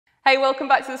Hey, welcome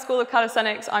back to the School of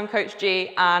Calisthenics. I'm Coach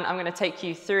G, and I'm going to take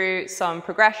you through some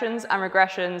progressions and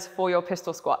regressions for your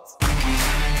pistol squats.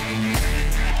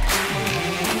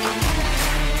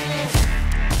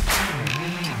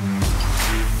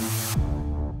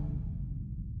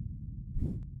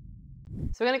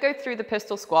 So we're going to go through the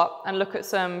pistol squat and look at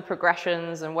some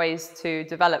progressions and ways to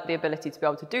develop the ability to be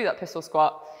able to do that pistol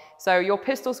squat. So your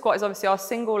pistol squat is obviously our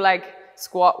single leg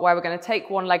squat where we're going to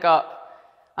take one leg up.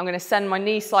 I'm going to send my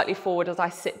knee slightly forward as I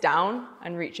sit down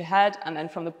and reach ahead, and then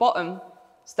from the bottom,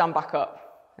 stand back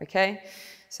up, okay?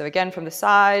 So again, from the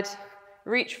side,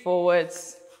 reach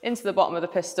forwards into the bottom of the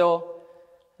pistol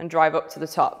and drive up to the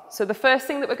top. So the first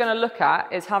thing that we're going to look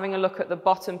at is having a look at the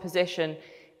bottom position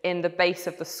in the base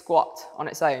of the squat on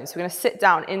its own. So we're going to sit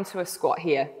down into a squat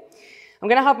here. I'm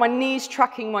going to have my knees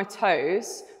tracking my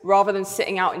toes rather than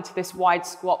sitting out into this wide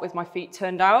squat with my feet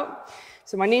turned out.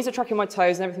 So my knees are tracking my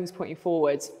toes and everything's pointing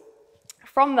forwards.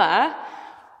 From there,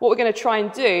 what we're going to try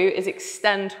and do is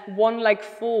extend one leg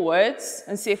forwards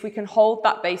and see if we can hold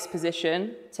that base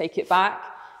position, take it back,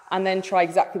 and then try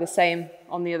exactly the same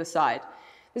on the other side.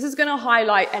 This is going to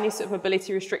highlight any sort of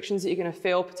mobility restrictions that you're going to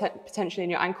feel potentially in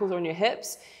your ankles or in your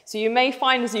hips. So you may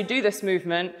find as you do this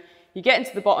movement, you get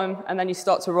into the bottom and then you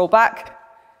start to roll back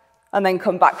and then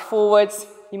come back forwards.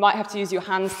 You might have to use your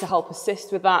hands to help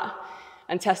assist with that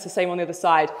and test the same on the other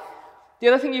side. The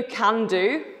other thing you can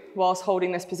do whilst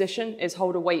holding this position is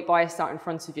hold a weight bias out in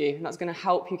front of you, and that's going to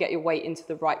help you get your weight into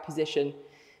the right position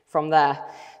from there.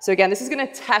 So again, this is going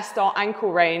to test our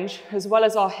ankle range as well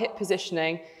as our hip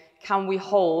positioning. Can we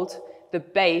hold the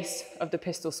base of the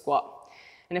pistol squat?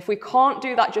 And if we can't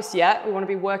do that just yet, we want to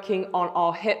be working on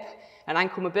our hip and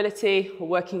ankle mobility. We're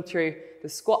working through the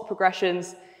squat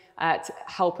progressions to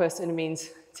help us in a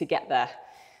means to get there.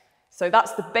 So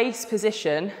that's the base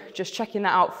position, just checking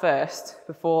that out first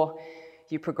before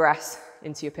you progress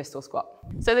into your pistol squat.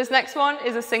 So this next one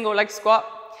is a single leg squat.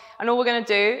 And all we're going to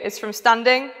do is from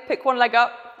standing, pick one leg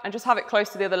up and just have it close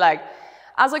to the other leg.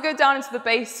 As I go down into the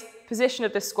base position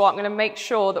of this squat, I'm going to make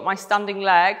sure that my standing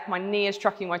leg, my knee is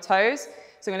tracking my toes.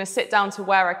 So I'm going to sit down to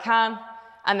where I can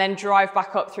and then drive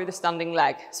back up through the standing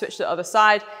leg. Switch to the other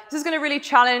side. This is going to really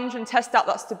challenge and test out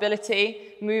that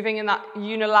stability, moving in that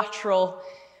unilateral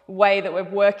way that we're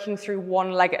working through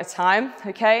one leg at a time,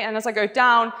 okay? And as I go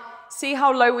down, see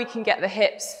how low we can get the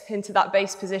hips into that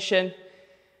base position,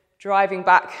 driving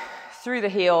back through the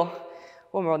heel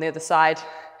when we're on the other side,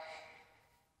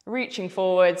 reaching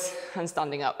forwards and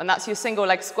standing up. And that's your single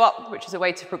leg squat, which is a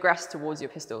way to progress towards your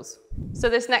pistols. So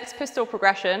this next pistol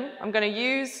progression, I'm going to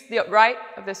use the upright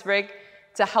of this rig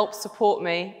to help support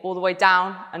me all the way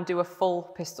down and do a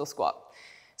full pistol squat.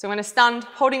 So I'm going to stand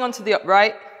holding onto the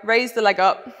upright, raise the leg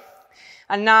up,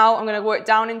 and now I'm going to work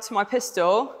down into my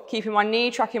pistol, keeping my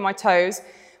knee tracking my toes.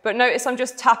 But notice I'm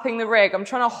just tapping the rig. I'm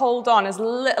trying to hold on as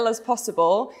little as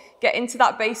possible, get into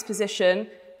that base position,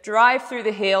 drive through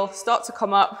the heel, start to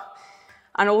come up,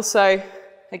 and also,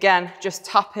 again, just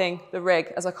tapping the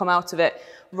rig as I come out of it,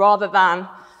 rather than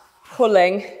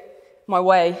pulling my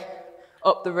way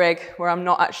up the rig where I'm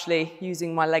not actually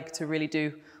using my leg to really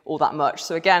do all that much.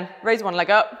 So again, raise one leg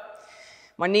up.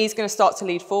 My knee's going to start to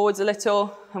lead forwards a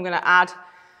little. I'm going to add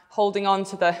holding on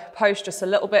to the post just a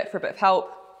little bit for a bit of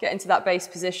help. Get into that base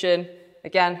position.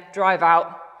 Again, drive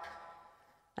out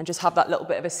and just have that little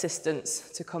bit of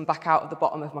assistance to come back out of the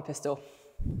bottom of my pistol.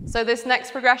 So this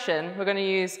next progression, we're going to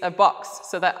use a box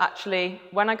so that actually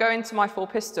when I go into my full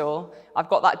pistol, I've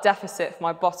got that deficit for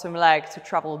my bottom leg to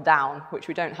travel down, which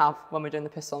we don't have when we're doing the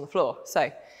pistol on the floor.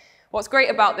 So what's great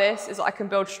about this is that I can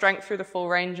build strength through the full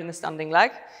range in the standing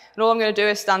leg. And all I'm going to do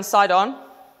is stand side on,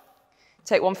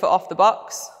 take one foot off the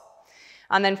box,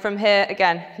 and then from here,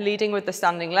 again, leading with the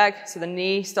standing leg, so the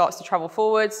knee starts to travel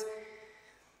forwards.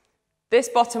 This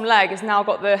bottom leg has now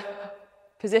got the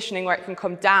positioning where it can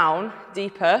come down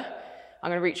deeper. I'm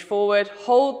going to reach forward,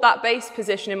 hold that base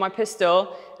position in my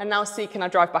pistol, and now see, can I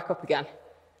drive back up again?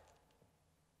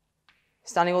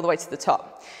 Standing all the way to the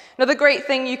top. Another great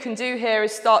thing you can do here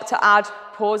is start to add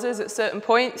pauses at certain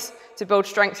points to build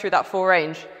strength through that full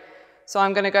range. So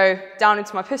I'm going to go down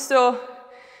into my pistol,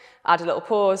 add a little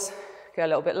pause, go a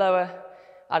little bit lower,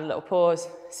 add a little pause,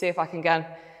 see if I can again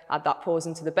add that pause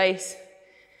into the base,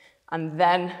 and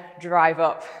then drive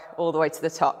up all the way to the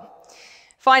top.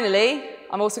 Finally,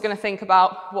 I'm also going to think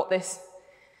about what this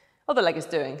other leg is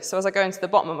doing. So as I go into the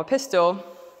bottom of my pistol,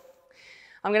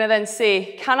 I'm going to then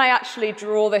see, can I actually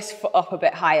draw this foot up a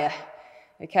bit higher?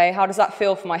 Okay, how does that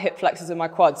feel for my hip flexors and my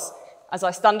quads? As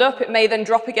I stand up, it may then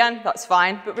drop again, that's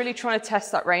fine, but really trying to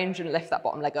test that range and lift that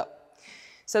bottom leg up.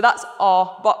 So that's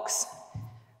our box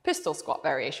pistol squat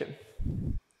variation.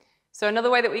 So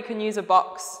another way that we can use a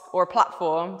box or a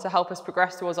platform to help us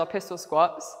progress towards our pistol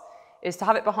squats is to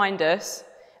have it behind us,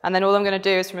 and then all I'm going to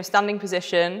do is from a standing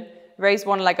position, raise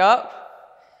one leg up,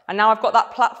 and now I've got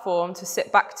that platform to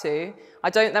sit back to. I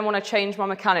don't then want to change my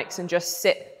mechanics and just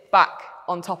sit back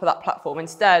on top of that platform.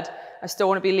 Instead, I still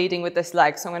want to be leading with this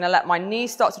leg. So I'm going to let my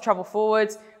knees start to travel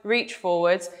forwards, reach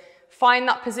forwards, find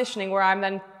that positioning where I'm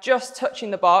then just touching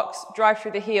the box, drive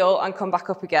through the heel and come back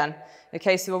up again.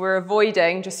 Okay, so we're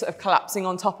avoiding just sort of collapsing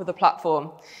on top of the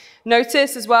platform.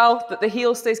 Notice as well that the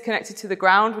heel stays connected to the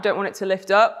ground. We don't want it to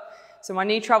lift up. So my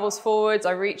knee travels forwards,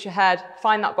 I reach ahead,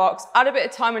 find that box, add a bit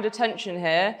of time and attention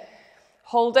here,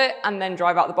 hold it and then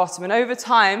drive out the bottom. And over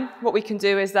time, what we can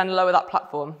do is then lower that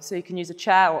platform. So you can use a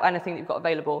chair or anything that you've got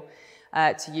available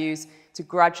to use to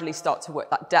gradually start to work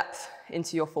that depth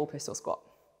into your full pistol squat.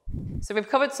 So we've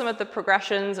covered some of the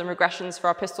progressions and regressions for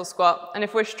our pistol squat. And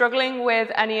if we're struggling with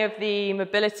any of the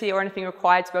mobility or anything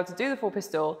required to be able to do the full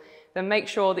pistol, then make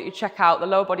sure that you check out the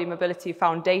lower body mobility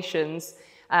foundations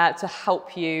to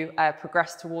help you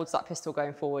progress towards that pistol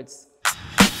going forwards.